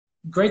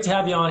great to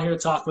have you on here to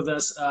talk with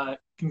us.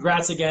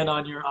 Congrats again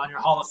on your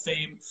Hall of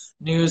Fame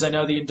news. I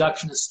know the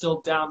induction is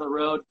still down the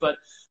road, but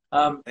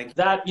Thank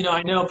that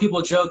I know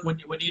people joke when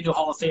you do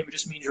Hall of Fame, it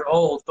just means you're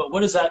old. But what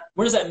does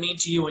that mean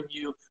to you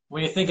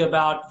when you think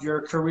about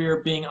your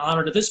career being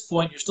honored at this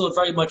point? You're still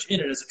very much in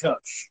it as a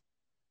coach.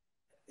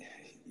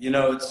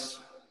 you.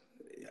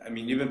 I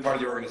mean, you've been part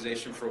of the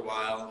organization for a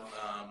while.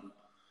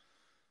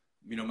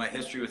 My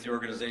history with the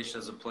organization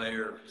as a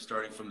player,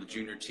 starting from the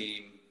junior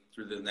team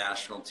through the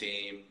national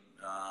team,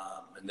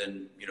 and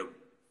then,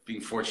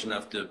 being fortunate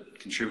enough to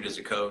contribute as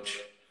a coach.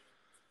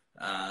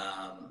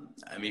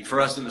 I mean, for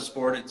us in the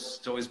sport,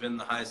 it's always been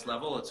the highest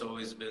level. It's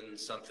always been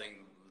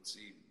something,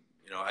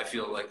 I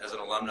feel like as an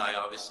alumni,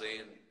 obviously,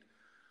 and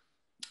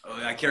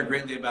I care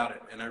greatly about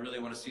it, and I really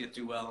want to see it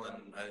do well.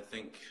 And I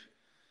think,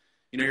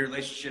 your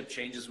relationship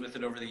changes with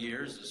it over the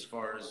years as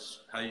far as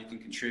how you can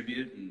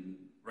contribute. And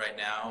right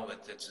now,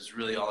 it's just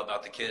really all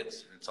about the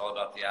kids. It's all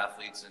about the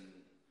athletes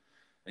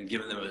and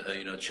giving them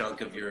a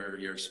chunk of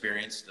your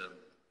experience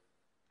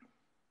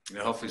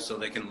to, hopefully so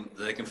they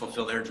can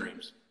fulfill their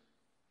dreams.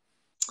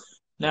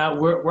 Now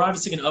we're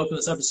obviously going to open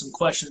this up to some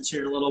questions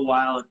here in a little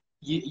while.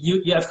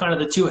 You have kind of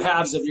the two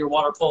halves of your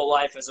water polo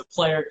life as a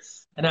player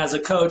and as a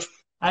coach.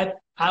 At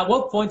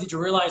what point did you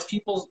realize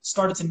people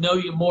started to know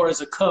you more as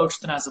a coach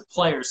than as a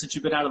player since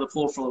you've been out of the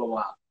pool for a little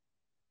while?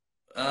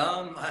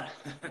 Um,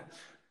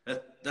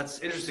 that's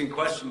an interesting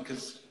question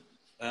because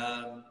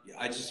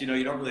I just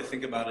you don't really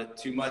think about it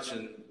too much,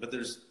 but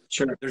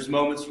Sure. there's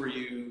moments where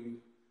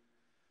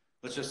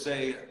let's just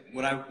say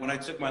when I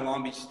took my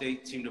Long Beach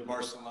State team to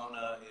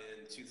Barcelona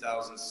in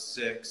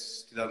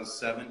 2006,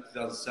 2007.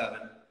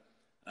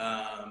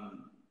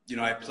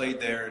 I played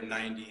there in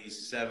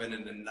 '97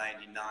 and in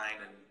 '99,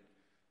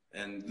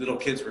 and little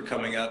kids were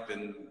coming up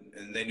and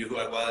they knew who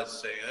I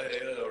was, saying,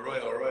 "Hey,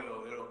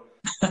 Arroyo,"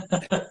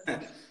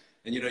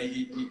 And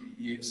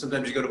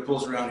sometimes you go to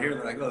pools around here, and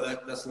they're like, "Oh,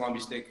 that's the Long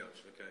Beach State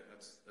coach." Okay,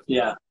 that's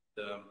Yeah.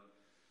 um,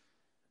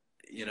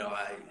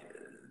 I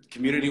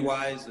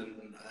community-wise,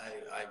 and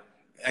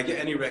I get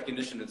any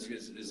recognition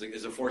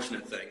is a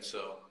fortunate thing.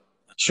 So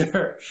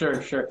Sure.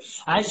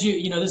 As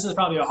this is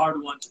probably a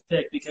hard one to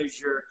pick because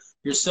you're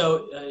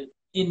so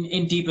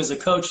in deep as a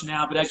coach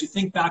now. But as you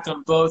think back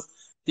on both,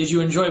 did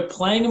you enjoy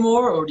playing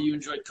more or do you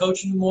enjoy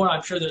coaching more?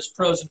 I'm sure there's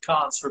pros and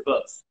cons for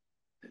both.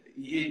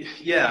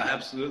 yeah,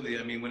 absolutely.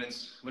 I mean, when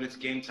it's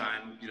game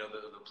time,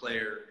 the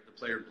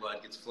player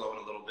blood gets flowing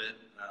a little bit.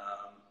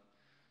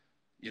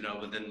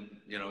 But then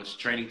it's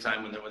training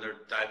time when they're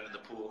diving in the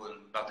pool and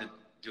about to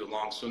do a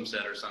long swim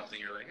set or something.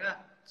 You're like,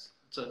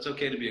 it's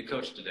okay to be a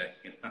coach today.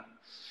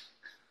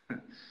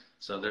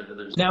 So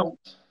there's Now,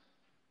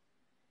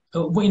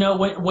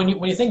 when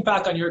you think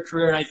back on your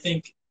career, and I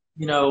think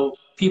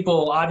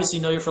people obviously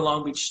know you for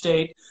Long Beach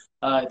State.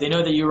 They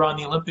know that you were on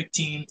the Olympic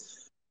team.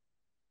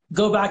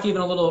 Go back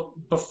even a little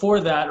before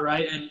that,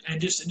 right?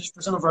 And just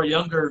for some of our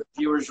younger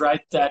viewers,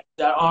 right, that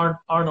aren't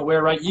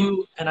aware, right?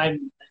 You and I.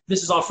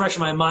 This is all fresh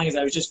in my mind as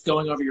I was just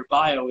going over your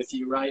bio with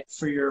you, right,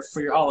 for your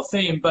Hall of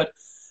Fame. But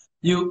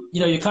you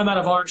come out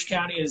of Orange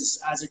County as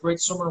a great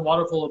swimmer and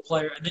water polo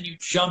player, and then you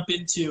jump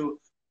into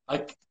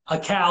a, a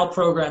Cal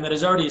program that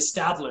is already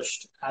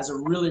established as a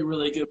really,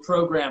 really good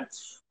program.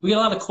 We get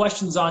a lot of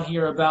questions on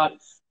here about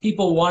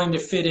people wanting to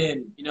fit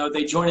in.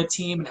 They join a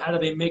team and how do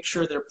they make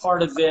sure they're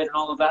part of it and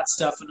all of that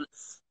stuff. And,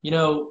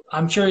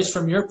 I'm curious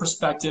from your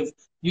perspective,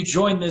 you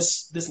joined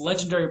this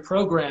legendary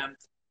program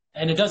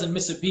and it doesn't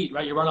miss a beat,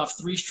 right? You run off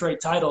 3 straight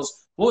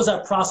titles. What was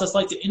that process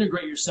like to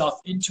integrate yourself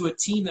into a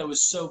team that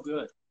was so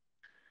good?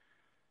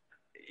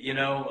 you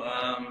know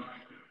um,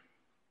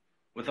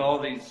 with all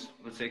these,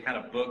 let's say, kind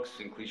of books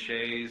and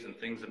cliches and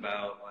things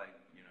about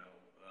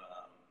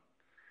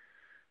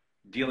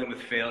dealing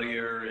with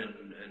failure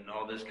and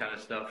all this kind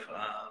of stuff.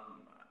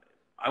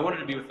 I wanted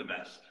to be with the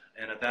best,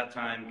 and at that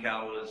time,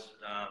 Cal was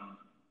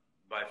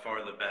by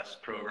far the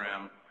best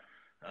program.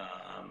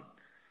 Um,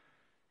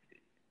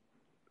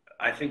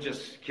 I think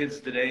just kids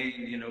today,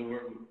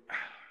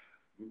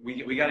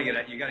 we got to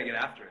you got to get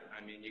after it.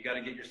 I mean, you got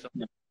to get yourself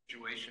in a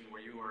situation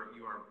where you are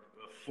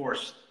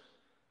forced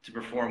to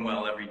perform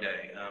well every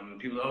day.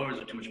 People, is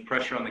there too much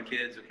pressure on the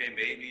kids? Okay,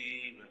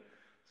 maybe, but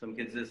some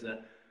kids this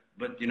that.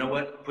 But you know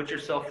what? Put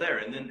yourself there,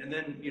 and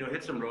then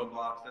hit some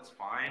roadblocks. That's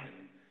fine,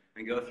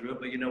 and go through it.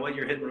 But you know what?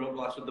 You're hitting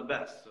roadblocks with the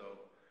best. So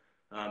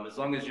as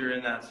long as you're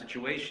in that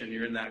situation,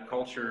 you're in that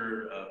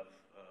culture of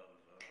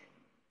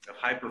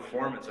high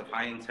performance, of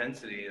high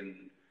intensity,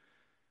 and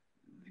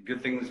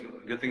good things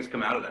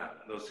come out of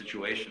those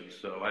situations.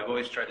 So I've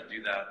always tried to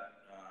do that,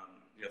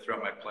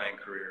 throughout my playing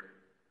career.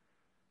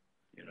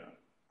 You know.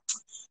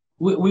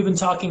 We've been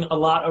talking a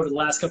lot over the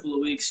last couple of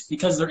weeks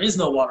because there is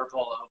no water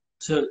polo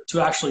to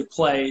actually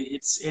play.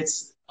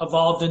 It's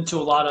evolved into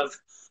a lot of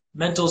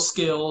mental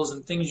skills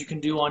and things you can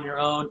do on your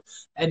own.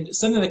 And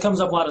something that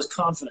comes up a lot is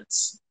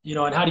confidence,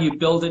 and how do you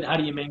build it? How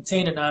do you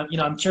maintain it? Now,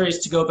 I'm curious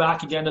to go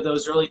back again to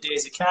those early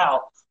days at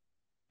Cal.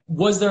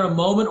 Was there a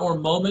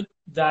moment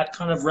that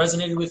kind of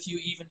resonated with you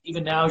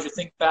even now as you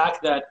think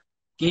back that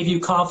gave you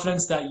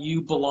confidence that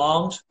you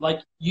belonged?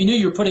 Like you knew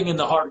you were putting in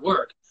the hard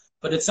work,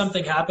 but did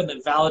something happen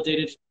that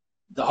validated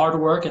the hard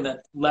work and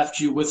that left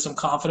you with some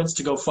confidence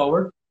to go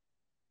forward?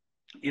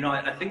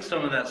 I think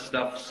some of that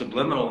stuff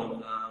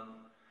subliminal.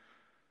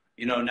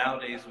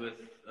 Nowadays with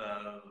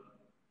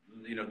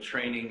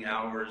training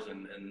hours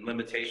and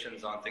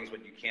limitations on things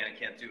what you can and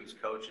can't do as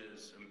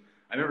coaches.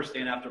 I remember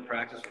staying after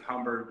practice with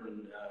Humbert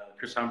and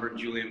Chris Humbert and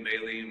Julian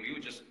Bailey, and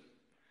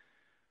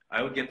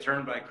I would get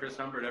turned by Chris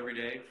Humbert every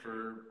day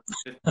for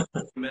 15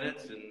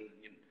 minutes, and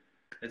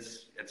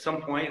it's at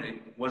some point it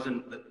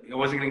wasn't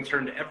getting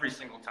turned every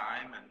single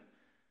time, and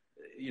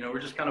we're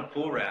just kind of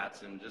pool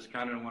rats and just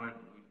kind of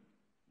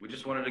we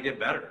just wanted to get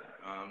better.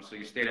 So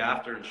you stayed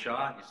after and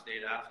shot, you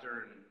stayed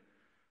after,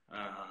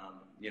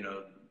 and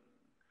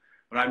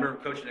when I remember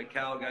coaching at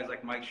Cal, guys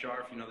like Mike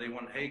Scharf, they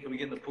want, hey, can we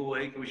get in the pool?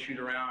 Hey, can we shoot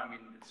around? I mean,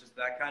 it's just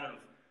that kind of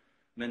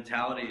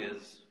mentality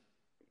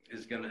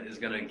is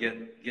gonna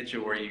get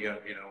you where you go,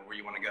 where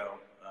you want to go.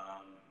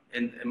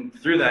 And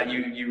through that,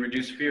 you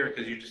reduce fear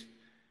because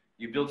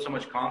you build so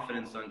much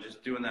confidence on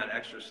just doing that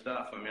extra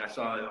stuff. I mean, I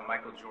saw a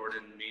Michael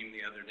Jordan meme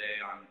the other day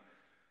on,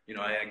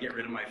 I get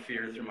rid of my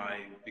fear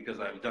because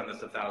I've done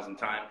this 1,000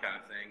 times kind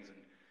of things.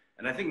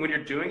 And I think when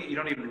you're doing it, you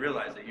don't even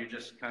realize it. You're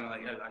just kind of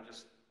like, I'm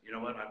just,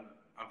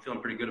 I'm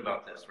feeling pretty good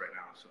about this right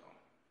now. So.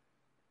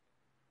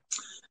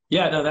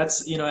 Yeah, no,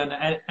 that's,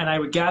 and I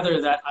would gather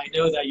that I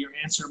know that your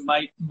answer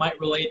might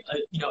relate,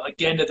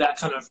 again to that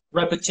kind of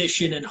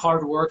repetition and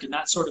hard work and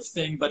that sort of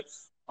thing. But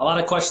a lot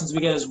of questions we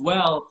get as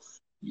well,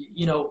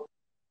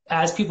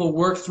 as people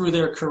work through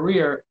their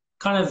career,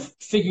 kind of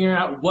figuring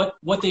out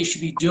what they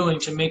should be doing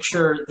to make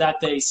sure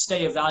that they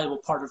stay a valuable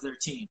part of their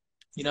team.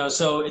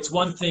 So it's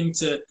one thing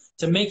to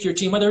make your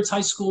team, whether it's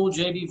high school,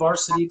 JV,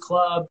 varsity,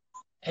 club,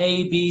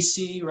 A, B,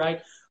 C,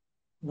 right?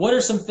 What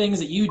are some things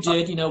that you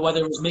did,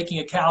 whether it was making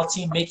a Cal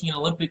team, making an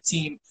Olympic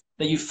team,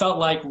 that you felt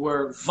like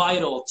were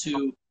vital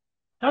to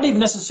not even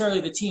necessarily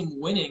the team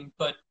winning,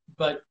 but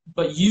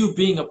you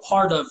being a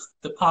part of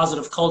the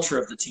positive culture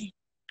of the team?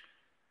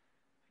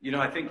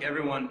 I think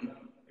everyone,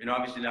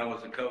 obviously now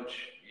as a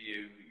coach,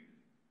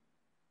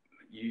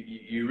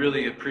 you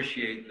really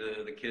appreciate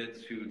the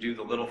kids who do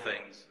the little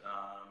things.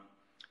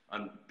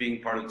 On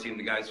being part of the team,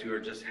 the guys who are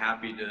just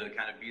happy to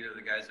kind of be there,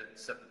 the guys that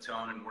set the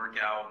tone and work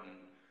out,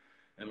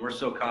 and we're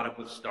so caught up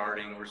with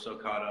starting, we're so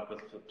caught up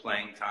with the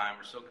playing time,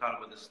 we're so caught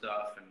up with this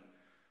stuff, and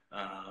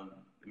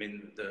I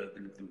mean the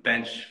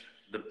bench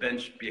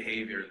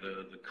behavior,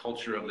 the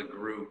culture of the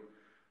group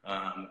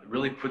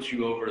really puts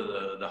you over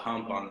the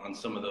hump on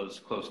some of those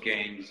close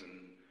games,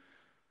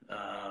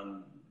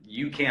 and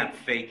you can't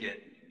fake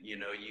it.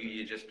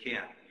 You just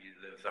can't.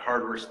 If the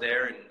hard work's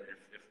there, and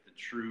if the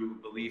true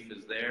belief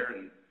is there,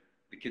 and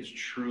the kids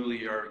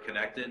truly are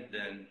connected,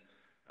 then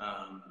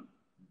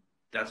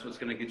that's what's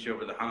going to get you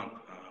over the hump.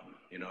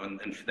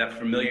 And that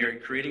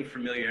creating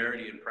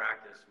familiarity in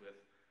practice with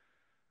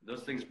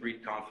those things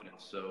breed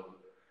confidence. So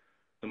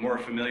the more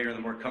familiar and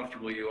the more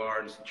comfortable you are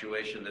in a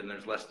situation, then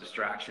there's less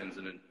distractions,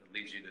 and it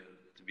leads you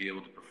to be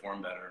able to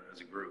perform better as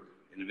a group,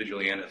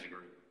 individually and as a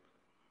group.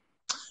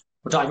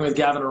 We're talking with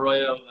Gavin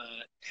Arroyo,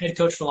 head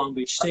coach for Long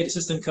Beach State,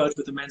 assistant coach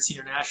with the men's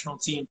senior national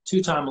team,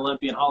 two-time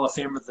Olympian, Hall of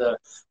Famer.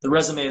 The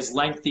resume is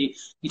lengthy.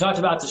 You talked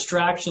about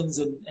distractions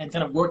and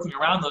kind of working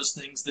around those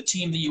things. The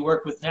team that you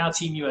work with now,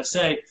 Team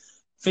USA,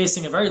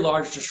 facing a very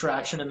large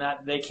distraction in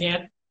that they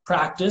can't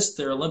practice.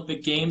 Their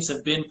Olympic Games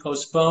have been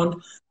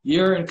postponed.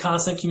 You're in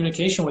constant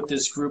communication with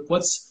this group.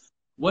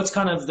 What's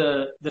kind of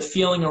the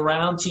feeling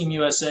around Team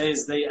USA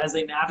as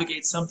they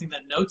navigate something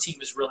that no team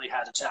has really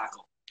had to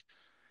tackle?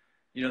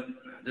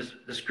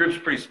 This group's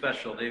pretty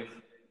special.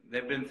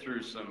 They've been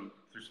through some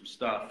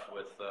stuff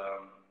with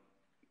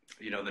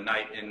the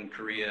night in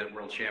Korea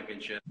World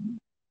Championship.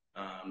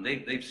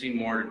 They've seen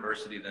more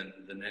adversity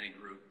than any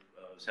group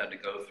has had to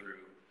go through.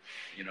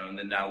 And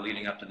then now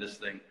leading up to this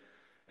thing,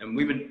 and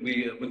we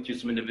went through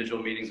some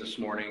individual meetings this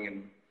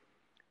morning,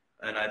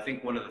 and I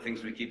think one of the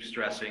things we keep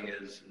stressing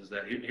is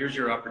that here's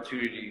your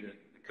opportunity to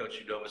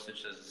Coach Udovicic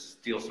says to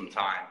steal some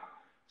time.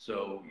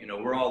 So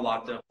we're all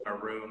locked up in our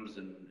rooms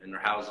and in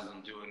our houses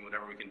and doing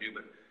whatever we can do,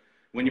 but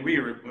when we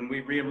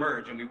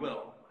reemerge, and we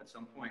will at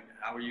some point,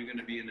 how are you going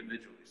to be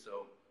individually?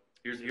 So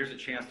here's a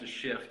chance to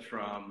shift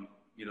from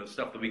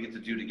stuff that we get to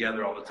do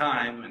together all the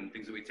time and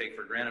things that we take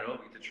for granted. Oh,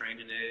 we get to train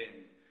today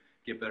and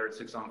get better at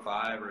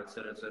 6-on-5 or et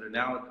cetera, et cetera.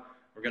 Now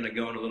we're going to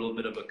go in a little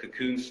bit of a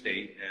cocoon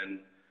state,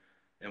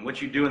 and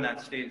what you do in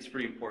that state is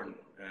pretty important.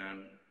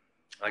 And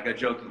like I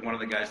joked with one of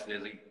the guys today,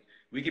 like,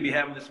 we could be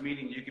having this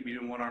meeting, you could be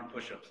doing one-arm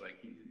push-ups.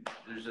 Like,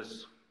 there's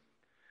just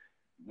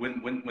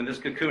when this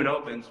cocoon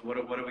opens, what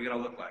are we going to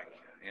look like?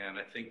 And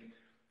I think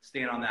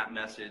staying on that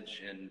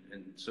message, and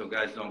so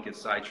guys don't get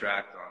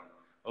sidetracked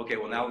on, okay,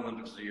 well now the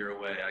Olympics is a year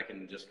away, I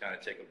can just kind of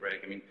take a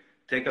break. I mean,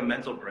 take a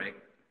mental break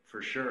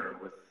for sure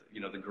with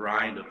the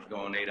grind of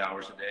going 8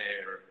 hours a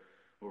day or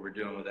what we're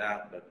doing with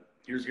that. But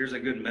here's a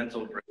good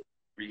mental break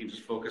where you can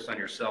just focus on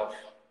yourself,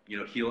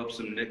 heal up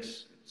some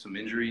nicks, some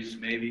injuries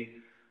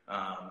maybe,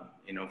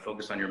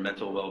 focus on your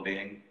mental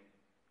well-being.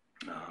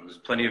 There's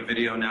plenty of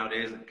video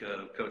nowadays.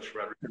 Coach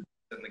Rodriguez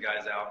sending the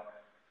guys out.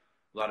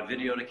 A lot of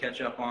video to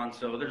catch up on.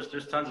 So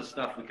there's tons of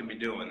stuff we can be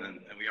doing, and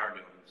we are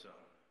doing. So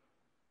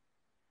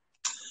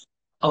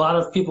A lot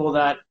of people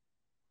that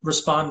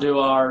respond to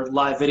our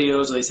live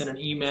videos, or they send in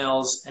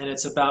emails, and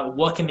it's about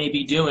what can they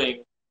be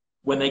doing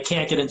when they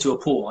can't get into a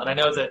pool. And I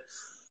know that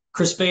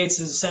Chris Bates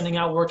is sending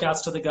out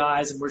workouts to the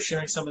guys, and we're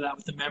sharing some of that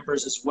with the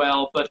members as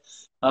well. But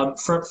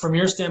from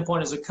your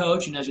standpoint as a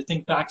coach, and as you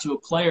think back to a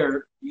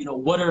player,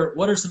 what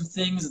are some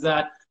things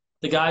that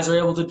the guys are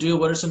able to do?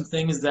 What are some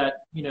things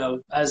that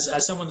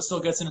as someone that still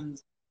gets in,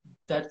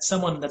 that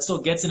still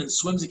gets in and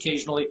swims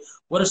occasionally,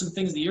 what are some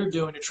things that you're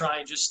doing to try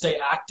and just stay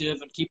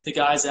active and keep the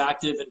guys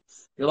active? And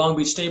your Long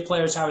Beach State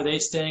players, how are they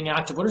staying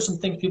active? What are some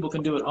things people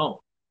can do at home?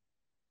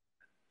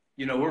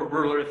 We're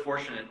really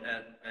fortunate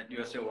at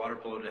USA Water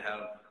Polo to have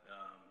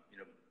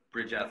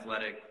Bridge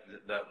Athletic,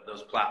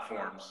 those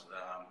platforms.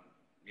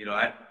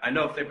 I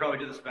know if they probably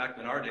did this back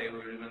in our day, we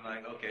would have been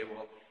like, okay,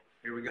 well,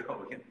 here we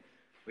go.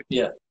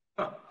 Yeah.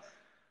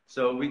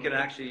 So we can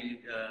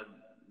actually,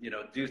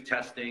 do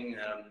testing,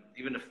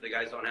 even if the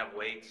guys don't have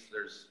weights.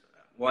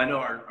 I know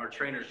our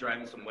trainer's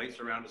driving some weights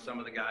around to some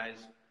of the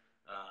guys.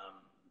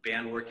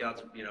 Band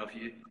workouts,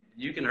 if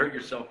you can hurt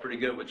yourself pretty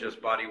good with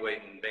just body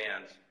weight and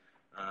bands,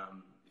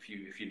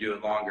 if you do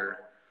it longer.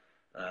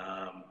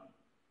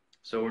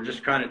 So we're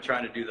just trying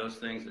to do those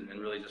things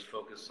and really just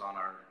focus on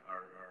our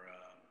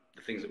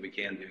the things that we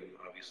can do,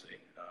 obviously.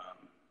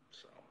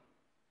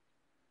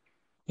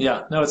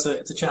 Yeah, no, it's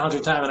a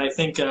challenging time, and I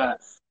think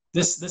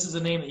this is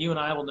a name that you and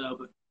I will know,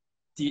 but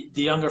the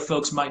younger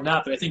folks might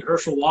not. But I think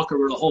Herschel Walker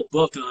wrote a whole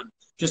book on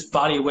just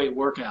body weight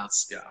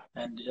workouts. Yeah,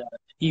 and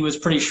he was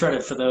pretty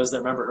shredded for those that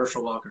remember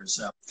Herschel Walker.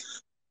 So,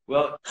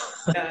 well,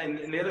 yeah,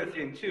 and the other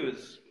thing too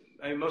is,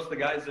 most of the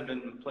guys have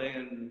been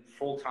playing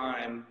full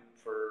time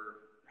for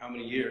how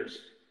many years?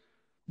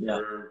 Yeah.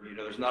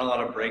 There's not a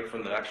lot of break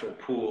from the actual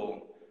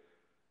pool.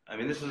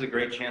 This is a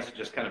great chance to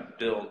just kind of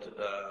build.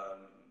 I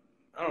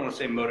don't want to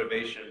say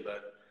motivation,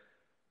 but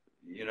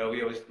we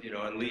always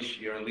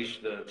unleash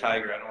the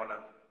tiger. I don't want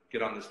to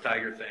get on this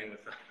tiger thing with.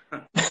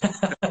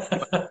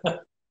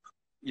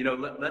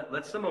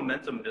 Let some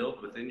momentum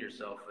build within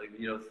yourself.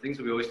 Things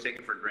that we always take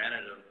it for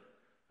granted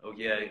of,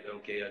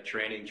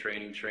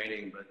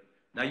 training, but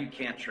now you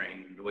can't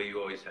train the way you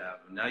always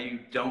have. Now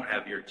you don't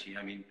have your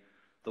team.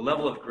 The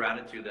level of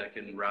gratitude that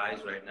can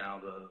rise right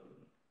now,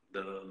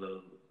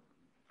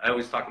 I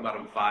always talk about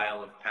a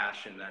vial of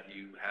passion that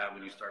you have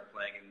when you start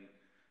playing,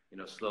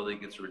 and slowly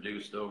gets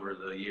reduced over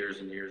the years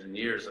and years and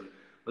years. And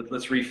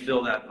let's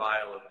refill that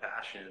vial of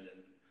passion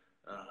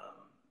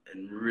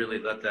and really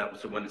let that.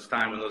 So when it's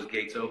time, when those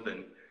gates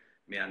open,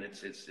 man,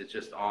 it's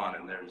just on,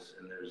 and there's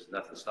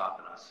nothing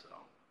stopping us. So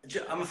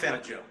I'm a fan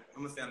of Joe. I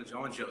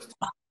want Joe's team.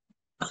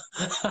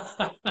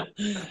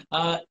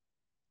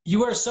 You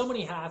wear so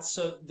many hats,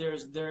 so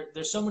there's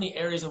so many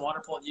areas in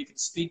water polo that you can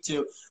speak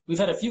to. We've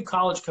had a few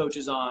college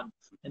coaches on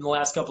in the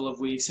last couple of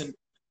weeks, and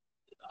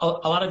a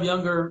lot of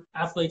younger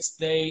athletes,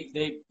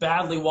 they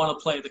badly want to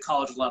play at the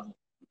college level,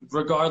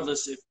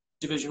 regardless if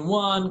Division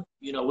I,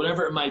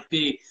 whatever it might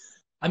be.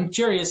 I'm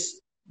curious,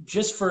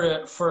 just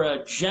for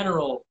a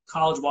general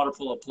college water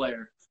polo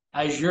player,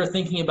 as you're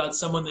thinking about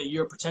someone that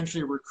you're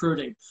potentially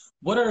recruiting,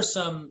 what are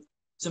some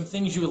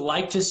things you would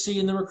like to see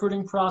in the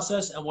recruiting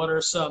process, and what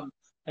are some,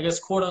 I guess,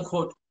 quote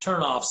unquote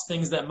turnoffs,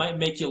 things that might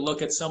make you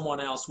look at someone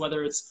else,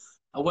 whether it's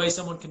a way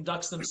someone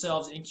conducts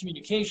themselves in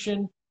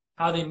communication,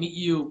 how they meet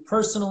you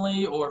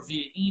personally or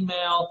via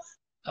email,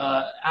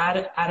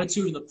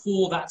 attitude in the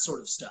pool, that sort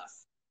of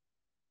stuff.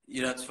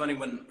 It's funny,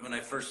 when I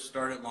first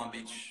started Long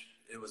Beach,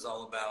 it was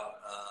all about,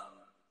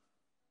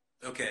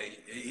 okay,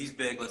 he's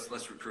big,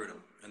 let's recruit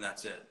him, and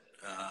that's it.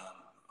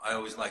 I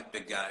always liked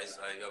big guys.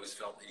 I always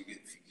felt that if you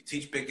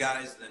teach big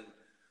guys, then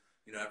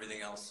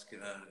everything else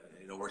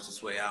works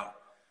its way out.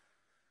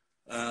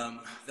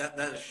 That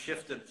has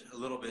shifted a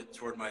little bit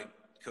toward my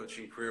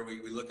coaching career.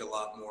 We look a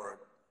lot more.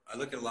 I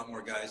look at a lot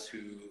more guys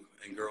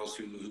and girls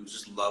who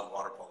just love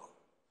water polo.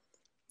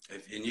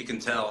 And you can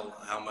tell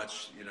how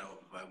much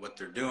by what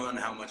they're doing,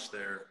 how much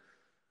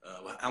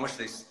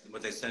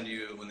what they send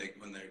you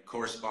when they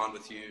correspond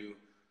with you.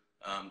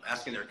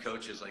 Asking their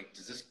coaches, like,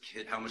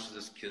 how much does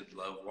this kid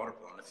love water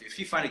polo? And if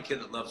you find a kid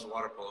that loves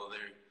water polo,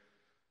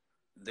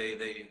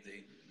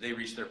 they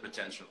reach their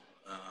potential.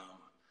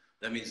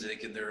 That means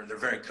they're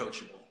very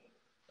coachable.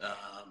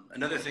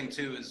 Another thing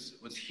too is,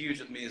 what's huge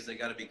with me is they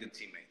got to be good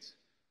teammates.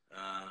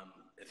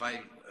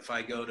 If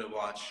I go to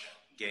watch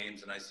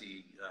games and I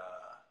see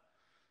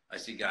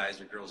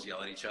guys or girls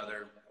yell at each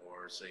other,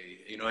 or say,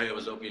 hey, I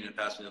was open and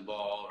pass me the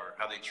ball, or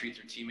how they treat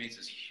their teammates,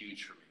 is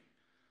huge for me.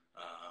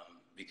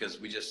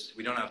 Because we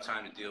don't have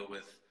time to deal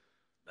with,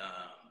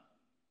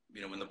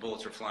 when the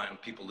bullets are flying,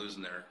 people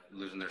losing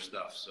their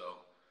stuff. So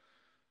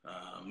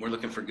we're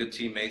looking for good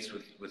teammates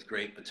with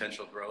great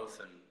potential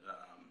growth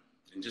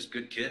and just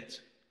good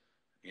kids.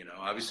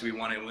 Obviously we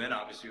want to win.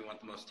 Obviously we want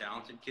the most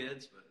talented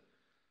kids,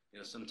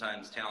 but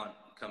sometimes talent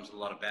comes with a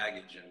lot of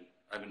baggage. And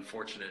I've been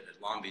fortunate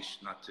at Long Beach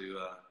not to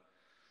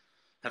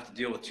have to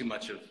deal with too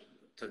much of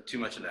too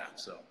much of that.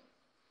 So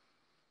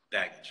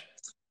baggage.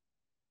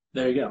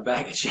 There you go,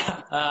 baggage.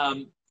 Yeah.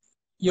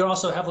 You're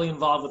also heavily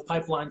involved with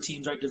pipeline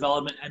teams, right?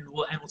 Development, and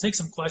we'll take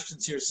some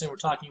questions here soon. We're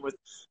talking with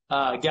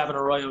Gavin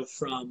Arroyo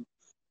from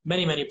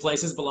many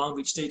places, but Long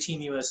Beach State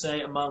Team USA,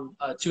 among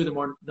two of the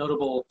more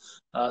notable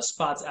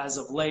spots as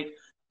of late.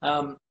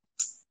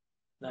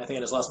 I think I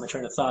just lost my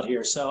train of thought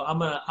here. So I'm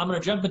gonna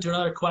jump into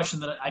another question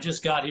that I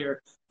just got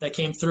here that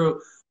came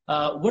through.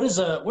 What is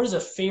a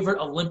favorite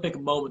Olympic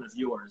moment of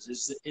yours?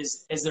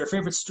 Is there a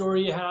favorite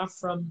story you have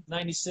from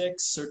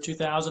 '96 or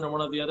 2000 or one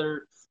of the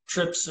other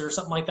trips or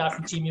something like that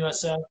from Team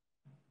USA?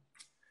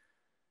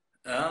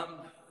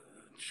 Um,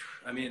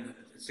 I mean,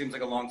 it seems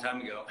like a long time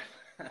ago.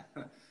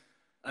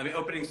 I mean,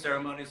 opening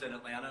ceremonies in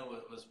Atlanta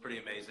was pretty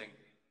amazing.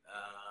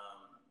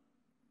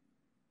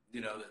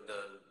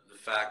 The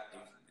fact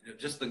of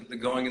just the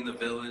going in the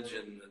village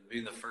and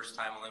being the first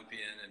time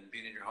Olympian and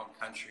being in your home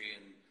country,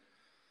 and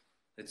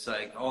it's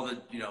like all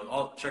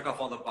check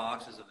off all the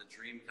boxes of the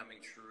dream coming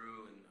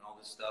true and all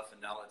this stuff,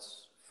 and now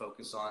let's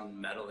focus on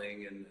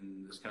medaling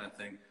and this kind of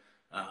thing.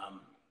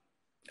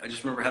 I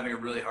just remember having a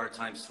really hard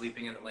time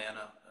sleeping in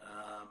Atlanta.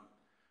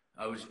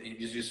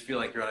 You just feel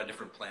like you're on a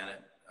different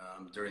planet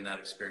during that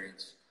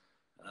experience.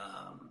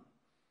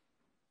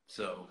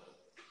 So,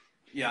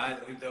 yeah, I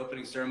think the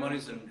opening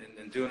ceremonies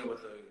and doing it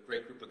with a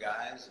great group of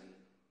guys, and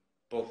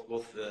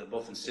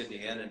both in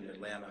Sydney and in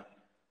Atlanta.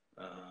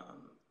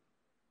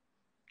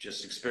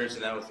 Just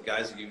experiencing that with the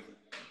guys that you've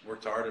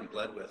worked hard and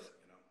bled with,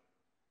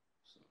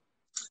 So.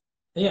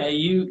 Yeah,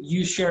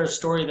 you share a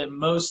story that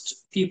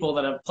most people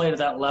that have played at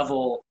that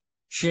level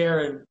share,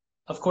 and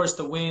of course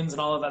the wins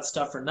and all of that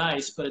stuff are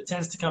nice, but it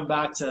tends to come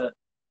back to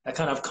a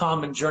kind of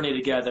common journey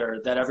together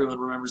that everyone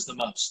remembers the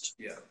most.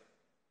 Yeah.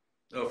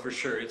 Oh, for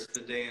sure. It's the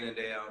day in and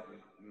day out,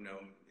 either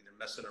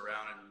messing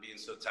around and being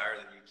so tired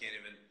that you can't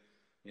even,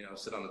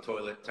 sit on the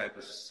toilet type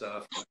of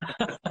stuff.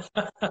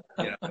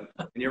 And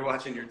you're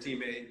watching your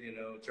teammate,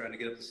 trying to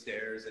get up the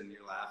stairs, and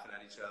you're laughing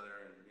at each other,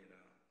 and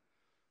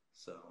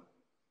so.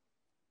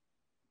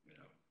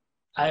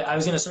 I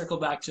was going to circle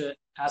back to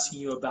asking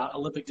you about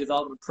Olympic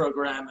development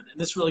program, and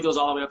this really goes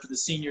all the way up to the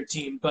senior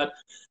team, but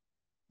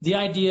the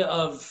idea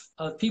of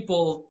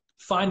people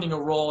finding a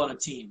role on a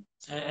team.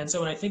 And so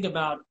when I think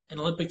about an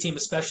Olympic team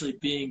especially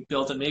being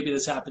built, and maybe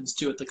this happens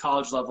too at the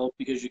college level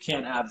because you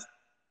can't have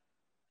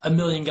a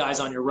million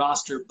guys on your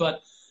roster, but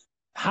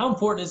how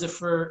important is it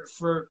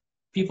for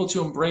people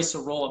to embrace a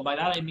role? And by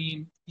that I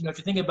mean, if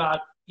you think about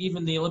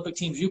even the Olympic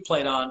teams you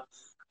played on,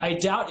 I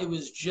doubt it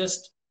was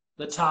just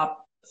the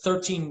top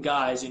 13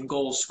 guys in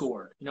goals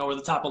scored, or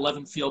the top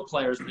 11 field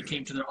players when it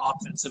came to their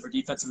offensive or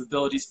defensive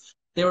abilities.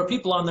 There were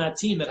people on that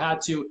team that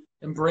had to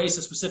embrace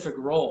a specific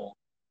role.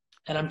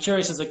 And I'm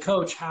curious as a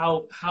coach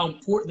how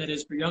important it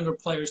is for younger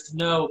players to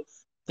know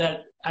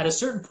that at a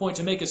certain point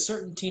to make a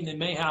certain team, they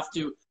may have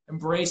to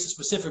embrace a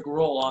specific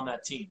role on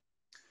that team.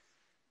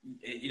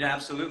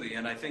 Absolutely.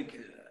 And I think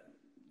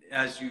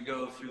as you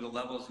go through the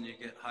levels and you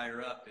get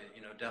higher up, it,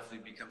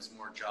 definitely becomes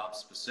more job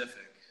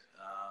specific.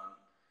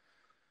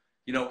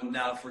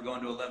 Now if we're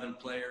going to 11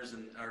 players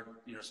and our,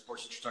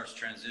 sports starts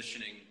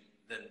transitioning,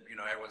 then,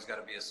 everyone's got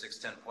to be a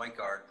 6'10" point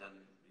guard. Then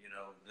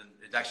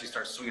it actually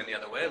starts swinging the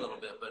other way a little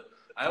bit. But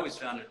I always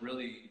found it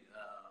really,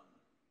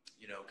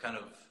 kind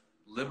of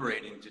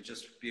liberating to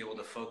just be able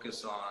to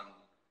focus on,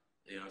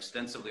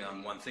 extensively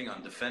on one thing,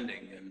 on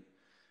defending. And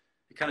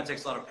it kind of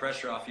takes a lot of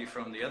pressure off you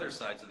from the other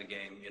sides of the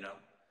game,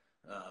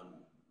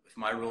 If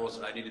my role is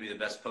I need to be the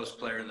best post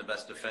player and the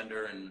best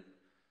defender and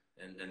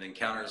then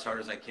counter as hard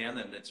as I can,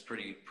 then it's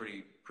pretty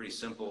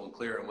simple and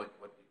clear on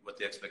what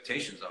the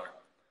expectations are.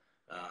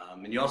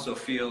 And you also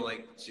feel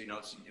like,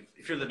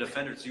 if you're the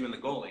defender, it's you and the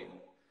goalie.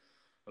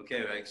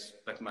 Okay, I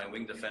expect my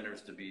wing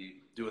defenders to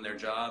be doing their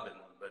job,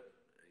 but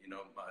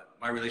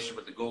my relationship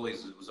with the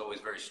goalies was always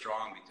very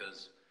strong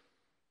because,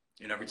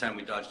 every time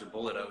we dodged a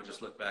bullet, I would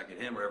just look back at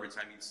him, or every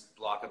time he'd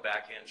block a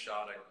backhand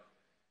shot,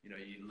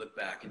 you look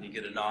back and you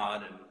get a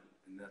nod,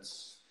 and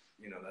that's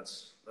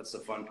the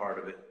fun part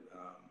of it.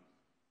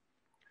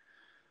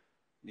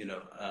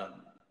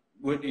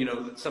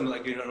 Something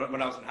like,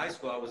 when I was in high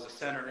school, I was a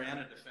center and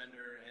a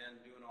defender and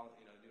doing all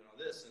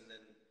this. And then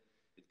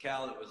at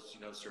Cal, it was,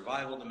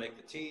 survival to make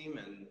the team.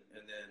 And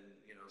then,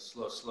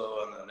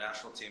 slow on the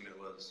national team, it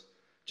was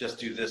just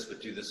do this,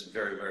 but do this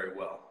very, very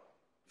well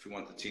if we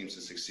want the teams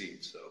to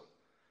succeed. So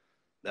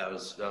that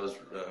was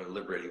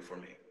liberating for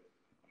me.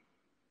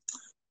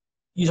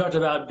 You talked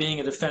about being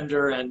a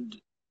defender, and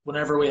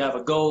whenever we have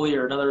a goalie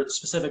or another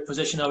specific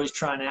position, I always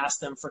try and ask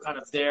them for kind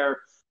of their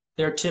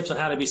tips on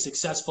how to be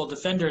successful.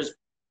 Defenders,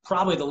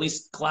 probably the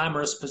least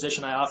glamorous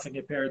position I often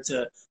compare it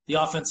to the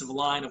offensive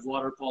line of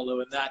water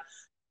polo, in that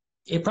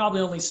it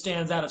probably only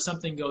stands out if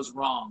something goes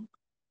wrong.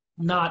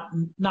 Not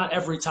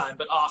every time,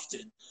 but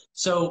often.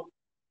 So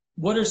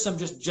what are some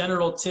just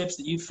general tips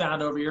that you've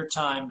found over your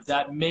time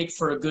that make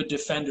for a good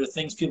defender,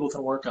 things people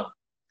can work on?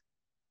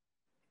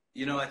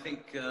 I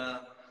think,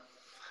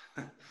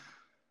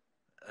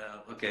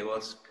 okay, well,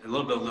 it's a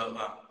little bit low.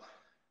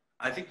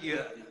 I think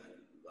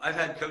I've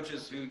had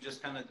coaches who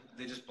just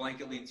they just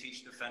blanketly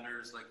teach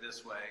defenders like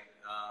this way.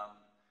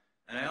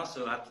 And I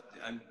also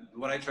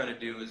what I try to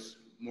do is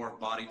more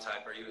body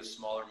type. Are you a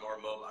smaller, more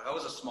mobile? I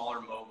was a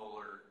smaller, mobile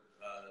or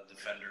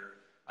defender.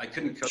 I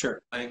couldn't coach.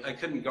 Sure. I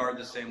couldn't guard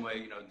the same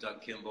way,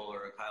 Doug Kimball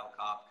or Kyle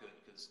Kopp could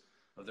because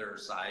of their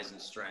size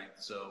and strength.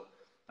 So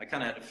I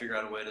kind of had to figure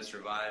out a way to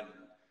survive.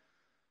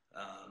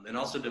 And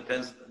also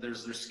depends.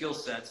 There's skill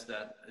sets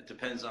that it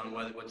depends on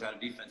what kind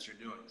of defense you're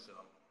doing. So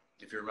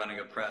if you're running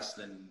a press,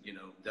 then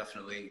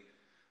definitely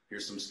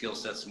here's some skill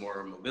sets,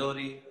 more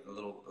mobility, a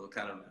little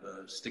kind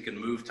of stick and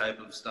move type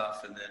of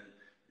stuff, and then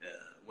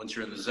once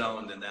you're in the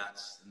zone, then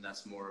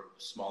that's more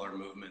smaller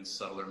movements,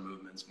 subtler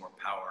movements, more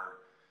power,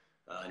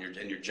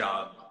 and your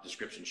job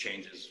description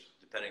changes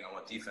depending on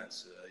what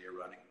defense you're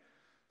running.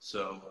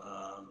 So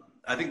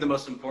I think the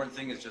most important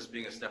thing is just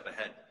being a step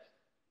ahead.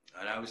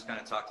 And I always kind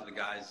of talk to the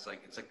guys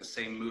it's like the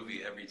same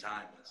movie every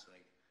time. It's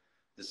like,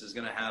 this is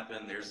going to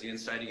happen. There's the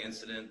inciting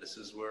incident. This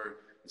is where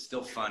it's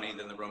still funny.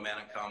 Then the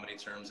romantic comedy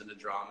turns into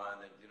drama,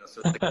 and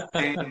so it's like the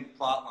same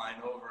plot line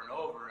over and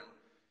over.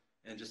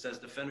 And just as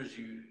defenders,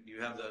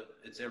 you have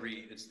it's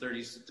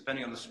 30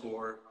 depending on the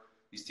score.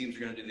 These teams are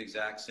going to do the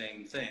exact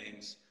same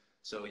things.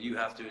 So you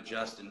have to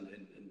adjust, and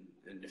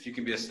if you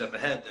can be a step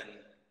ahead,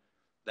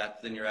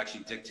 then you're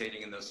actually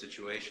dictating in those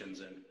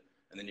situations, and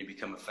then you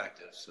become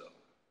effective. So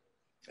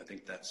I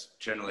think that's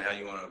generally how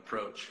you want to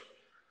approach,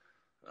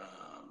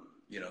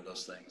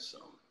 those things. So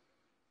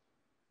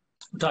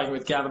I'm talking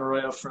with Gavin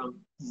Arroyo from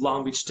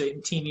Long Beach State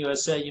and Team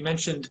USA. You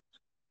mentioned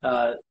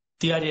the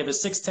idea of a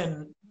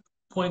 6'10"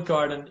 point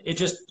guard, and it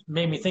just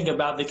made me think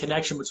about the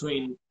connection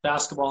between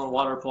basketball and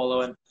water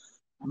polo. And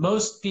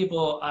most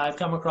people I've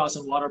come across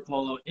in water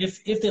polo,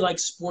 if they like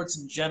sports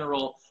in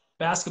general,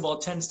 basketball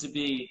tends to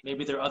be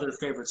maybe their other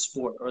favorite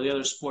sport or the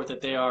other sport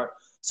that they are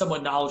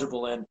somewhat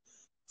knowledgeable in.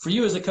 For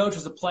you as a coach,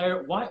 as a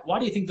player, why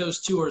do you think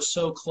those two are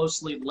so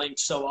closely linked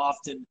so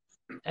often?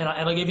 And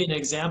I'll give you an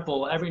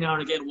example. Every now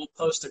and again, we'll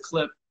post a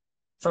clip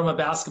from a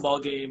basketball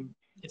game.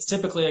 It's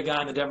typically a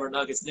guy in the Denver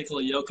Nuggets,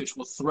 Nikola Jokic,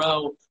 will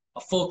throw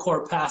a full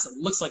court pass that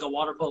looks like a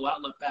water polo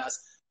outlet pass,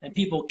 and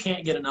people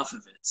can't get enough of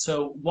it.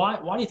 So why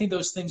do you think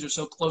those things are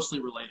so closely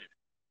related?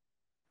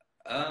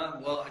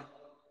 Well,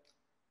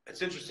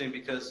 it's interesting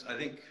because I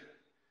think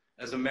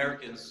as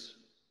Americans,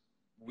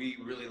 we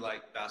really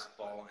like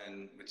basketball,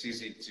 and it's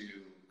easy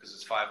because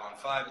it's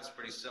 5-on-5. It's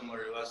pretty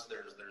similar to us.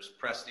 There's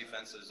press,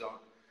 defensive zone.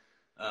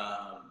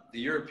 The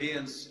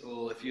Europeans,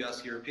 if you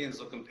ask Europeans,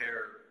 they'll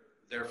compare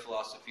their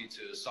philosophy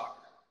to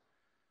soccer.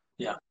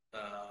 Yeah.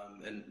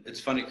 And it's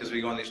funny because we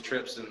go on these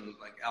trips, and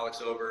like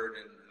Alex Obert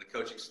and the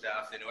coaching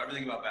staff, they know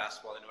everything about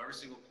basketball. They know every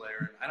single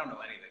player. I don't know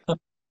anything.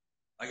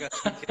 I got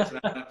 2 kids, and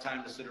I don't have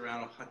time to sit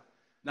around.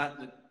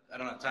 I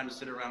don't have time to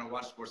sit around and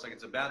watch sports like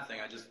it's a bad thing.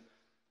 I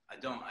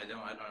don't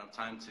have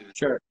time to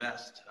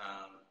invest.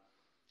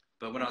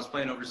 But when I was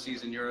playing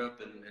overseas in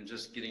Europe and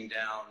just getting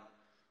down,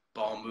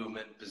 ball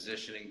movement,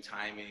 positioning,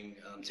 timing,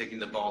 taking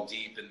the ball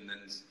deep and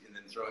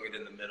then throwing it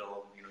in the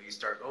middle, you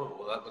start,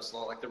 that looks a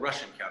lot like the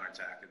Russian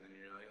counterattack. And then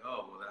you're like,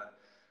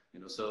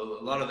 so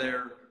a lot of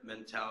their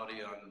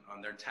mentality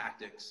on their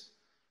tactics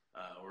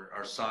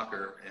are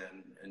soccer.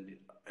 And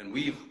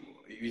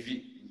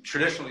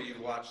traditionally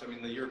you've watched,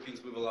 the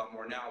Europeans move a lot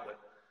more now,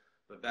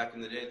 but back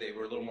in the day, they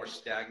were a little more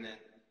stagnant,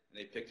 and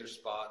they picked their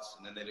spots,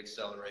 and then they'd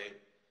accelerate.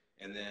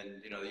 And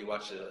then, you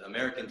watch the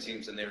American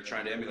teams, and they were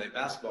trying to emulate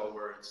basketball,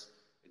 where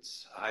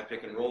it's high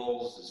pick and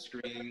rolls,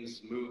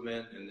 screens,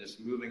 movement, and just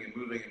moving and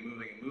moving and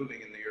moving and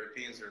moving. And the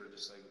Europeans are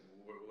just like,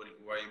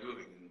 why are you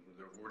moving? And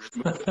we're just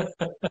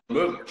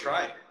moving, we're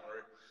trying.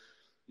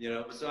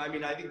 So I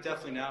think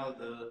definitely now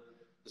the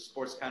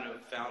sport's kind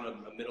of found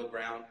a middle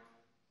ground,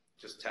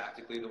 just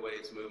tactically the way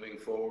it's moving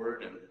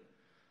forward. And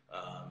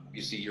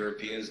you see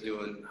Europeans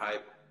doing high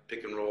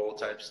pick and roll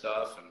type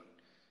stuff,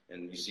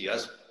 and you see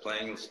us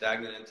playing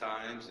stagnant at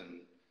times,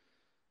 and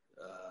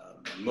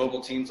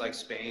mobile teams like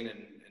Spain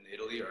and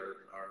Italy are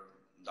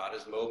not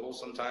as mobile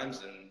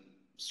sometimes, and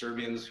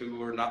Serbians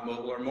who are not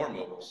mobile are more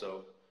mobile.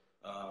 So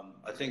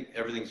I think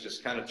everything's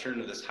just kind of turned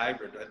into this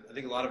hybrid. I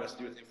think a lot of it has to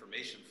do with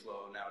information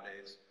flow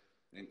nowadays,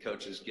 and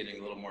coaches getting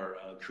a little more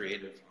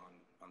creative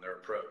on their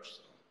approach.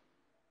 So.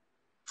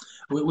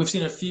 We've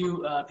seen a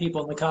few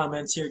people in the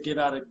comments here give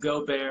out a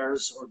 "Go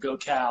Bears" or "Go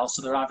Cal,"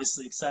 so they're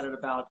obviously excited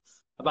about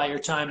your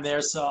time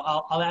there. So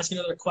I'll ask you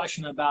another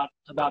question about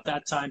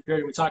that time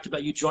period. We talked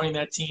about you joining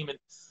that team and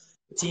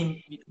the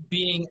team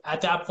being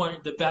at that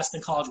point the best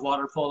in college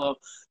water polo.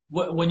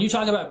 When you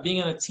talk about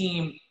being on a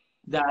team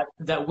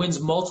that wins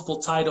multiple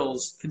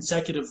titles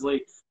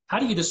consecutively, how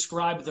do you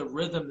describe the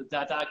rhythm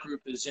that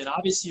group is in?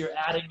 Obviously, you're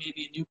adding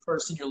maybe a new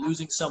person, you're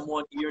losing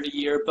someone year to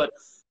year, but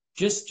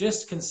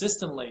just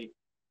consistently,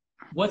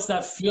 what's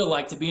that feel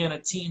like to be in a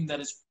team that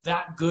is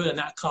that good and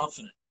that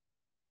confident?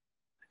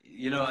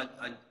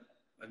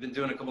 I've been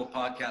doing a couple of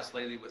podcasts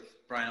lately with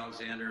Brian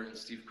Alexander and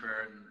Steve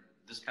Kerr, and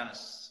this kind of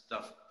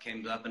stuff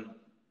came up. And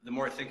the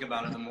more I think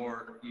about it, the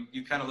more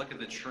you kind of look at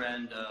the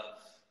trend of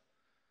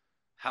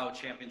how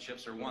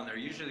championships are won. They're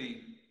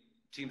usually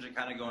teams are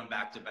kind of going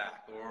back to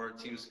back, or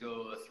teams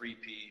go a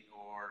three-peat,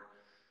 or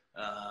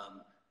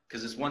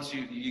because it's once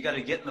you got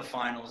to get in the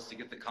finals to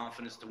get the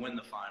confidence to win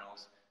the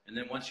finals, and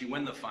then once you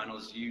win the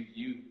finals,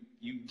 you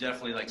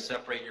definitely like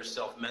separate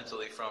yourself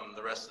mentally from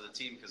the rest of the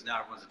team, because now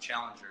everyone's a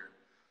challenger,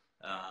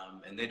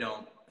 and they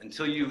don't,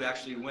 until you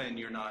actually win,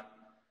 you're not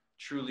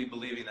truly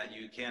believing that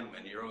you can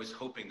win. You're always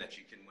hoping that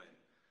you can win.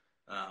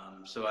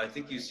 So I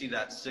think you see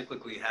that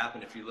cyclically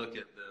happen if you look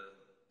at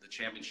the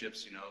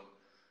championships. You know,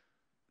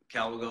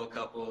 Cal will go a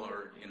couple,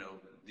 or you know,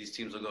 these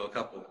teams will go a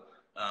couple.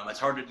 It's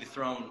hard to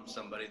dethrone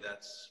somebody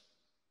that's,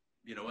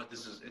 you know what,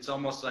 it's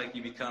almost like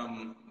you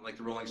become like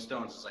the Rolling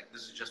Stones. It's like,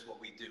 this is just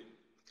what we do.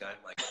 Okay,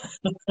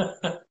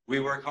 like we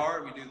work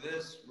hard, we do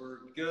this, we're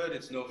good.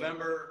 It's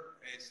November.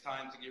 It's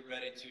time to get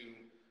ready to,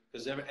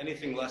 because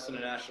anything less than a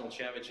national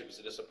championship is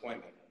a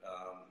disappointment.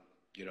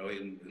 You know,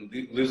 in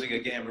losing a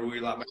game, where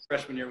we lost my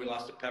freshman year, we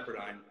lost to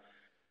Pepperdine. And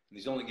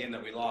it's the only game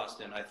that we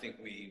lost, and I think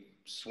we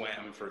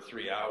swam for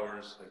 3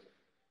 hours. Like,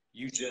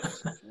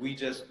 we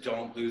just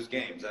don't lose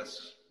games.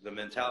 That's the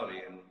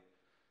mentality, and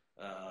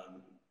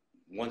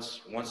once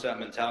that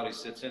mentality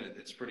sits in,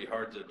 it's pretty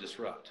hard to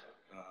disrupt.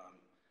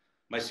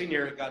 My senior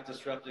year, it got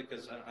disrupted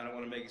because I don't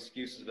want to make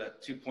excuses.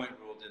 That 2-point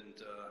rule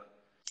didn't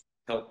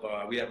help.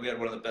 We had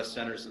one of the best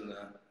centers in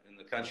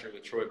the country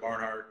with Troy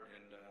Barnhart,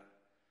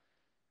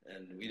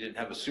 and we didn't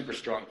have a super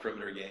strong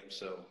perimeter game,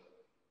 so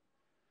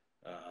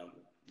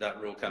that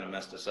rule kind of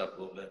messed us up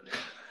a little bit.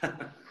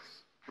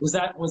 Was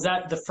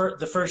that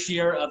the first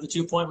year of the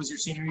 2-point? Was your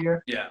senior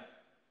year? Yeah.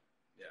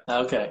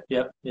 Okay.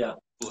 Yep. Yeah.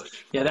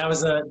 Yeah. That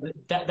was a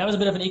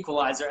bit of an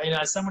equalizer. And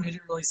as someone who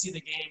didn't really see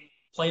the game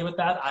played with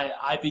that,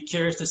 I'd be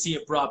curious to see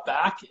it brought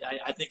back.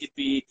 I think it'd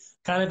be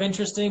kind of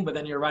interesting, but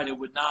then you're right, it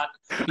would not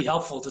be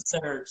helpful to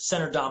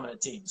center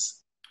dominant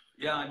teams.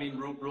 Yeah, I mean,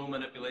 rule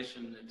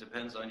manipulation, it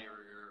depends on your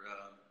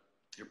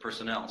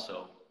personnel.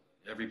 So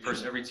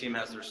every team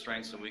has their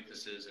strengths and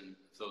weaknesses, and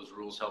if those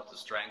rules help the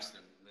strengths,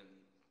 then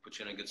put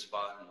you in a good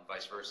spot, and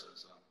vice versa.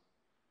 So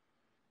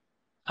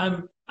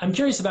I'm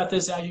curious about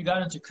this as you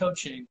got into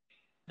coaching,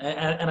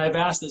 and I've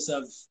asked this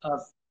of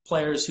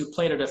players who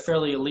played at a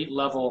fairly elite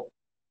level.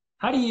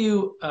 How do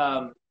you,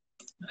 I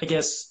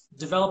guess,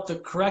 develop the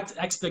correct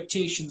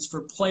expectations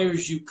for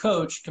players you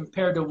coach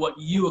compared to what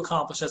you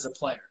accomplish as a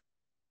player?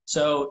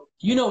 So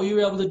you know what you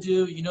were able to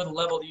do, you know the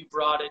level that you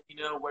brought it, you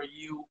know where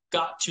you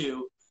got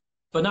to,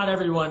 but not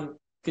everyone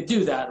could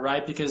do that,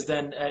 right? Because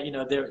then, you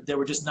know, there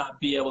would just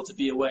not be able to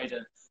be a way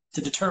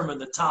to determine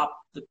the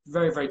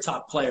very, very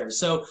top players.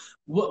 So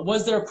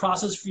was there a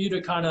process for you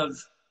to kind of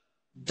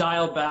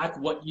dial back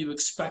what you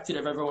expected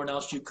of everyone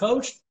else you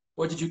coached,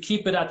 or did you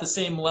keep it at the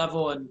same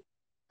level and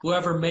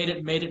whoever made it,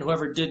 and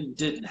whoever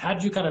didn't? How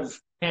did you kind of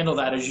handle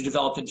that as you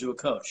developed into a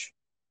coach?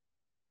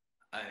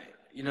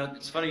 You know,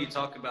 it's funny you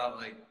talk about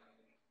like,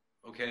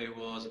 okay,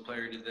 well, as a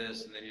player you did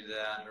this and then you did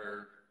that,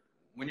 or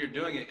when you're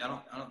doing it, I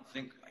don't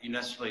think you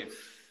necessarily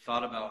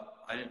thought about,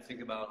 I didn't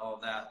think about all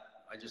that.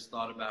 I just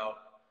thought about,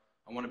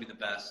 I want to be the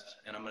best,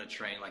 and I'm going to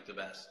train like the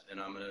best, and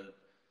I'm going to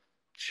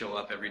show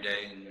up every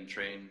day and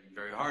train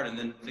very hard. And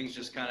then things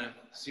just kind of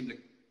seem to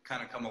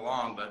kind of come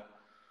along. But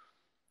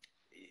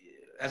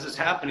as it's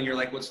happening, you're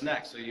like, what's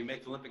next? So you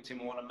make the Olympic team,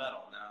 I want a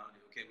medal. Now,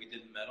 okay, we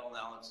didn't medal.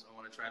 Now I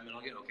want to try a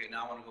medal again. Okay,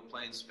 now I want to go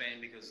play in Spain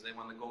because they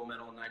won the gold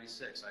medal in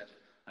 '96.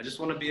 I just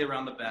want to be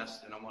around the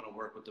best, and I want to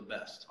work with the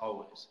best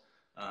always.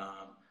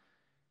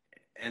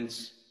 And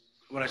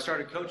when I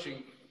started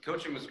coaching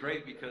was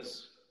great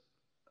because,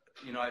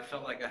 you know, I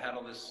felt like I had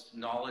all this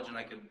knowledge and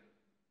I could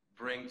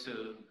bring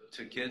to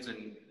kids,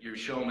 and you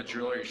show them a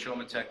drill or you show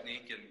them a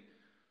technique, and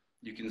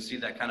you can see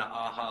that kind of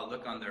aha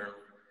look on their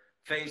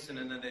face, and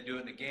then they do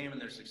it in a game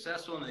and they're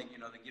successful, and they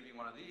give you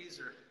one of these,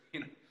 or, you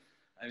know,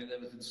 I mean,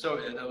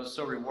 that was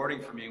so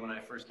rewarding for me when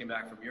I first came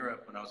back from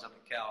Europe, when I was up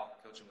at Cal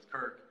coaching with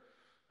Kirk.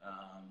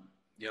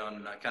 You know,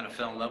 and I kind of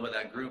fell in love with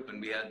that group, and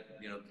we had,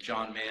 you know,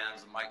 John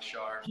Manns, Mike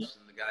Sharps,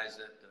 and the guys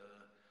that,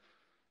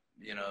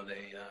 you know,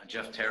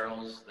 Jeff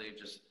Terrells, they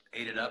just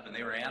ate it up, and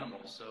they were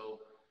animals. So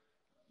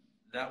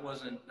that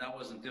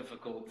wasn't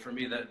difficult for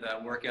me.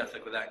 That work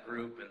ethic with that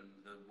group and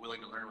the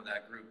willing to learn with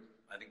that group,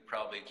 I think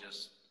probably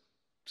just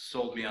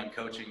sold me on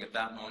coaching at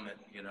that moment.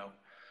 You know,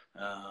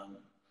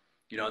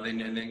 you know,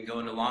 and then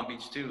going to Long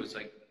Beach too. It's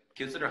like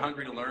kids that are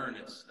hungry to learn.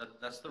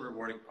 That's the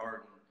rewarding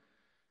part.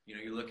 You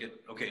know, you look at,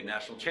 okay,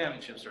 national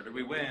championships, or do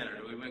we win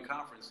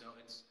conference? You know,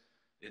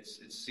 it's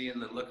seeing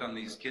the look on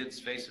these kids'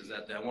 faces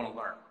that they want to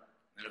learn.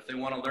 And if they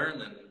want to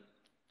learn,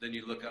 then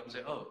you look up and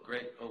say, oh,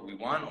 great, oh, we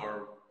won,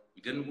 or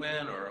we didn't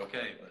win, or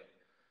okay.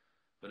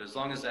 But as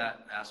long as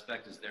that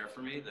aspect is there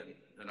for me,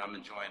 then I'm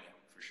enjoying it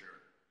for sure.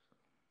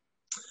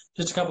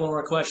 Just a couple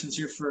more questions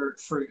here for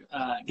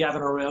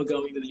Gavin Arroyo,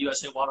 going to the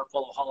USA Water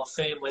Polo Hall of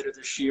Fame later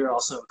this year,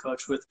 also a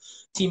coach with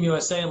Team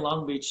USA in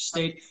Long Beach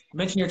State. You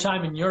mentioned your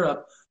time in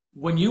Europe.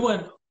 When you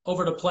went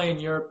over to play in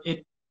Europe,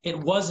 it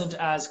wasn't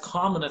as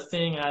common a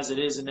thing as it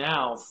is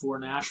now for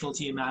national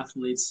team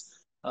athletes.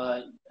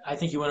 I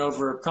think you went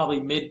over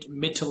probably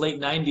mid to late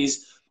 90s.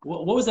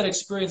 What was that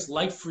experience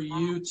like for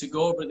you to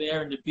go over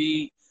there and to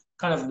be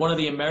kind of one of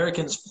the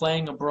Americans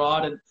playing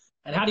abroad,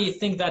 and how do you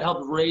think that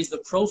helped raise the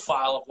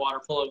profile of water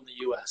polo in the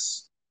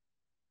U.S.?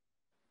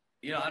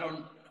 You know,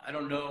 I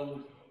don't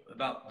know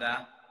about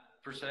that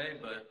per se,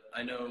 but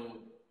I know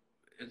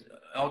it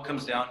all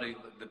comes down to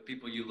the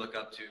people you look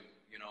up to.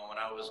 You know, when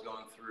I was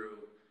going through,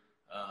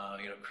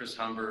 you know, Chris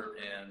Humbert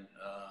and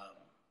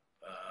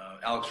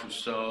Alex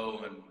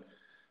Rousseau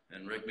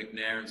and Rick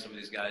McNair and some of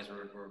these guys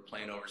were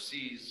playing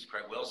overseas.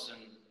 Craig Wilson,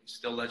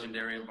 still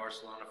legendary in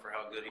Barcelona for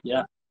how good he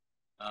Yeah.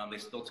 They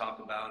still talk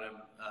about him.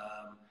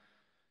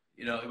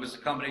 You know, it was a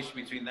combination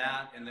between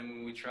that and then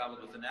when we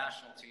traveled with the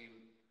national team,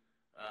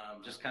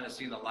 just kind of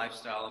seeing the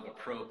lifestyle of a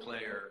pro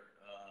player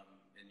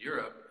in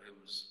Europe,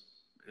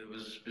 it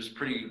was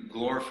pretty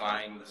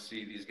glorifying to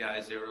see these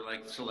guys. They were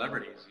like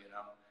celebrities, you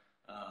know.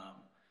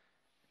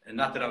 And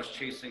not that I was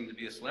chasing to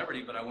be a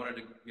celebrity, but I wanted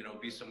to, you know,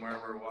 be somewhere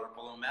where water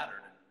polo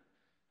mattered.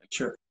 And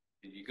Sure.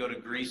 you go to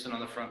Greece and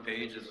on the front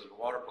page is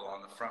water polo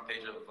on the front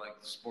page of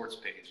like the sports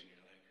page. And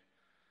you're like,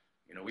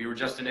 you know, we were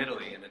just in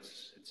Italy and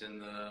it's in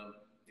the,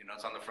 you know,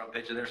 it's on the front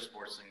page of their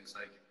sports thing. It's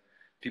like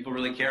people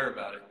really care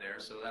about it there.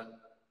 So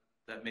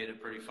that made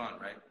it pretty fun,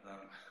 right?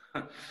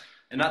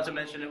 And not to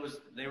mention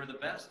they were the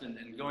best.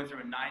 And going through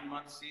a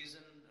 9-month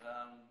season,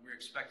 we were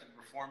expected to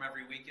perform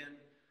every weekend.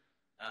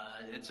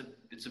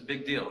 It's a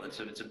big deal. It's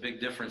a big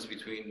difference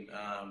between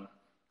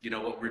you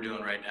know what we're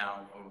doing right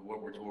now, or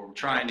what we're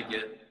trying to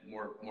get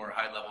more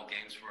high level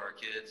games for our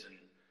kids, and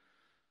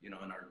you know,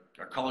 and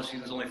our college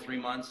season is only 3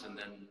 months, and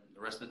then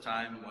the rest of the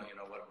time, well, you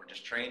know, what we're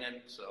just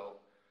training. So,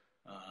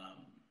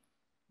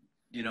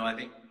 you know, I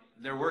think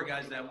there were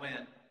guys that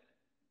went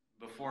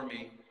before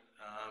me.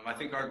 I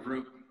think our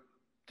group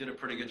did a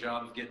pretty good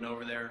job of getting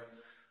over there.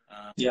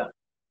 Yeah.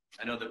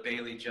 I know the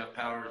Bailey, Jeff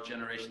Powers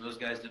generation, those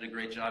guys did a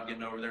great job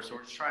getting over there. So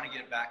we're just trying to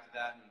get back to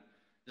that. And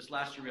this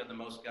last year we had the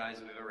most guys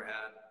that we've ever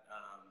had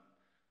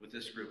with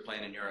this group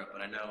playing in Europe.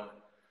 And I know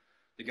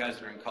the guys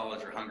that are in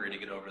college are hungry to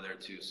get over there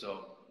too.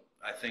 So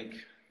I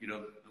think, you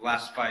know, the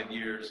last 5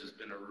 years has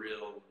been a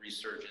real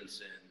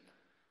resurgence in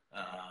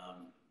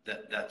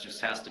that just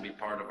has to be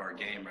part of our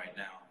game right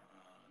now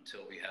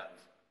until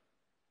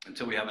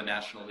we have a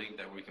national league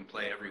that we can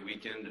play every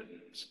weekend and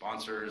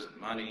sponsors and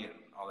money and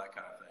all that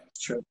kind of thing.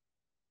 Sure.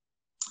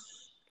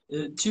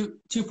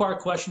 Two-part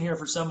question here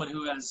for someone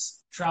who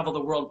has traveled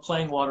the world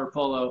playing water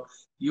polo.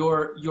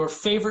 Your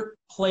favorite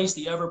place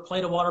that you ever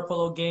played a water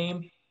polo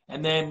game,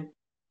 and then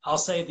I'll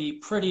say the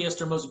prettiest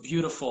or most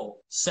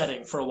beautiful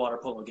setting for a water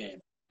polo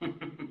game.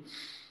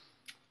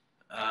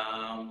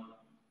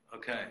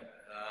 Okay.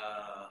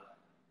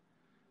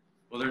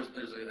 Well,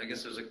 I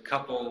guess there's a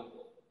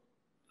couple.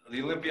 The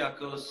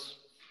Olympiacos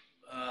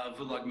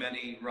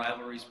Villagmeni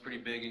rivalry is pretty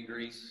big in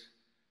Greece.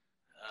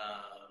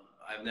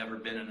 I've never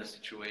been in a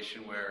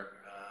situation where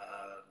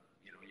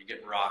you know, you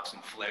get rocks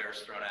and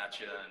flares thrown at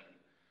you,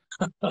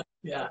 and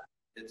Yeah.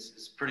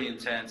 it's pretty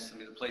intense. I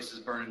mean, the place is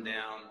burning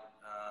down.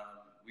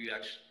 We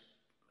actually,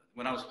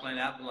 when I was playing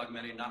at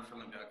Villagmeni, not for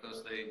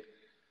Olympiacos,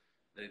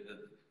 the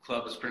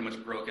club was pretty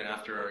much broken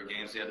after our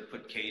games. They had to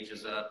put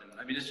cages up, and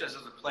I mean, it's just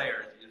as a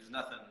player, there's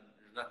nothing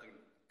that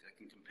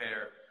can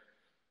compare.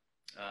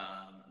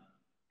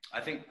 I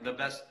think the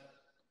best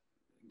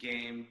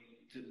game,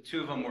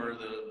 two of them were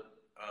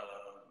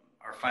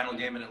our final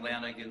game in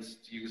Atlanta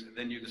against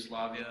then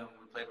Yugoslavia.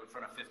 We played in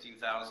front of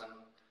 15,000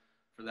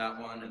 for that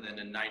one, and then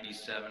in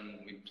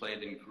 '97 we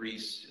played in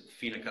Greece at the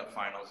FINA Cup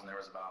Finals, and there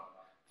was about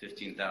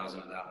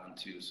 15,000 of that one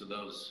too. So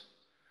those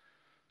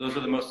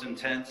were the most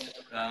intense.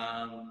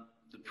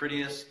 The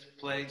prettiest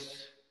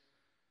place,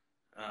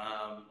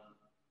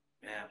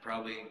 yeah,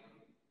 probably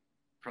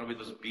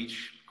those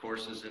beach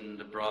courses in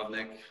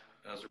Dubrovnik.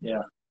 Those are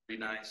pretty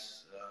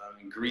nice.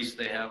 In Greece,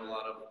 they have a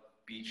lot of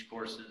beach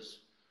courses.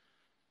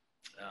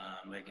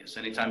 I guess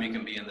anytime you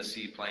can be in the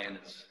sea playing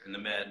in the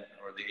Med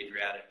or the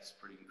Adriatic, it's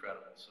pretty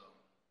incredible. So.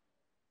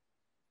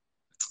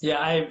 Yeah,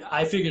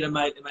 I figured it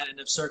might end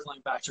up circling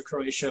back to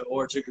Croatia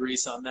or to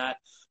Greece on that.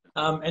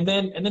 And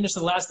then just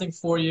the last thing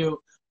for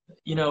you,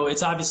 you know,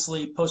 it's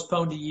obviously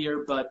postponed a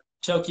year, but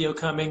Tokyo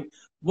coming.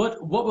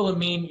 What will it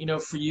mean, you know,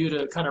 for you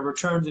to kind of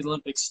return to the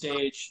Olympic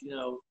stage, you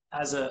know,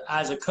 as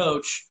a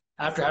coach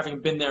after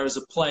having been there as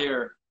a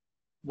player,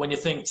 when you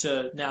think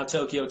to now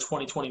Tokyo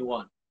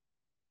 2021?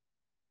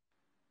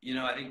 You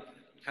know, I think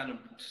kind of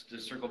just to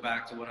circle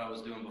back to what I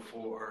was doing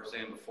before, or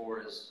saying before,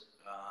 is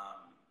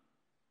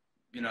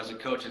you know, as a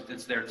coach,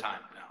 it's their time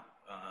now.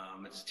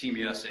 It's Team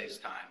USA's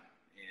time,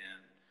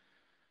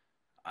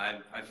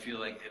 and I feel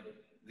like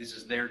this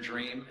is their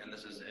dream, and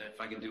this is,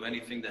 if I can do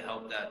anything to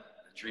help that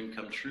dream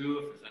come true,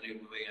 if there's any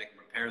way I can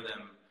prepare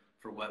them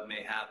for what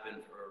may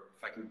happen, or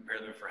if I can prepare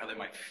them for how they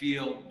might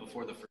feel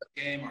before the first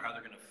game, or how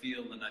they're going to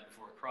feel the night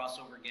before a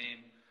crossover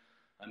game.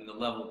 I mean, the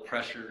level of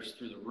pressure is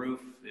through the roof.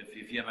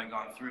 If you haven't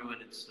gone through it,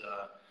 it's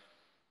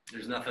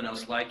there's nothing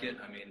else like it.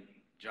 I mean,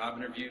 job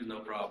interviews, no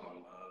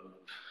problem.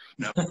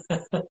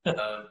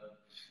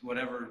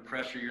 Whatever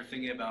pressure you're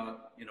thinking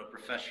about, you know,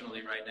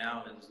 professionally right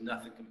now, is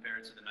nothing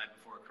compared to the night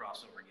before a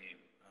crossover game.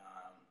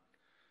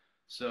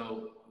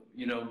 So,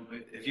 you know,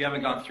 if you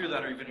haven't gone through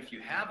that, or even if you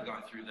have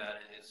gone through that,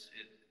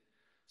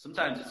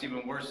 sometimes it's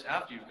even worse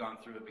after you've gone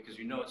through it because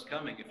you know it's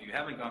coming. If you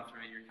haven't gone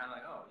through it, you're kind of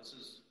like, oh, this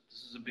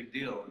is a big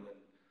deal. And then,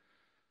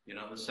 you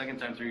know, the second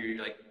time through,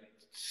 you're like,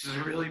 this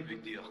is a really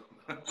big deal.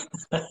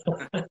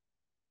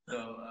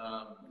 So,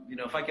 you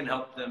know, if I can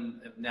help them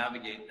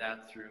navigate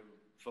that through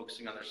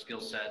focusing on their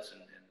skill sets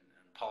and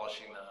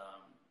polishing,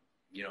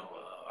 you know,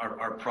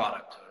 our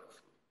product,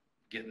 of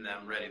getting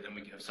them ready, then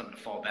we can have something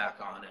to fall back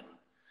on. And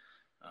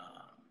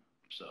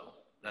so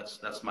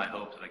that's my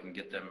hope, that I can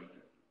get them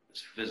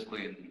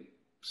physically and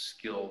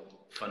skill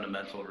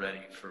fundamental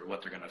ready for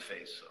what they're going to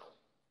face. So.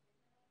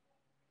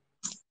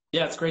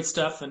 Yeah, it's great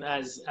stuff. And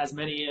as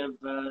many of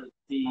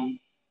the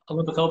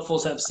Olympic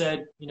hopefuls have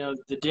said, you know,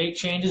 the date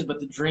changes, but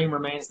the dream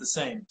remains the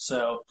same.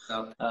 So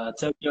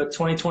Tokyo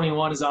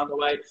 2021 is on the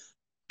way.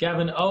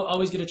 Gavin,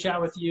 always good to chat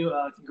with you.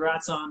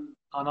 Congrats on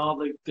all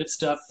the good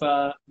stuff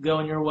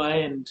going your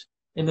way. And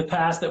in the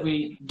past that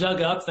we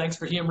dug up, thanks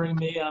for humoring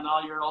me on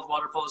all your old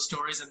water polo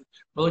stories. And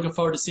we're looking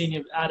forward to seeing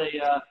you at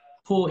a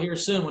pool here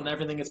soon when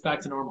everything gets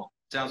back to normal.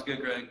 Sounds good,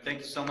 Greg. Thank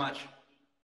you so much.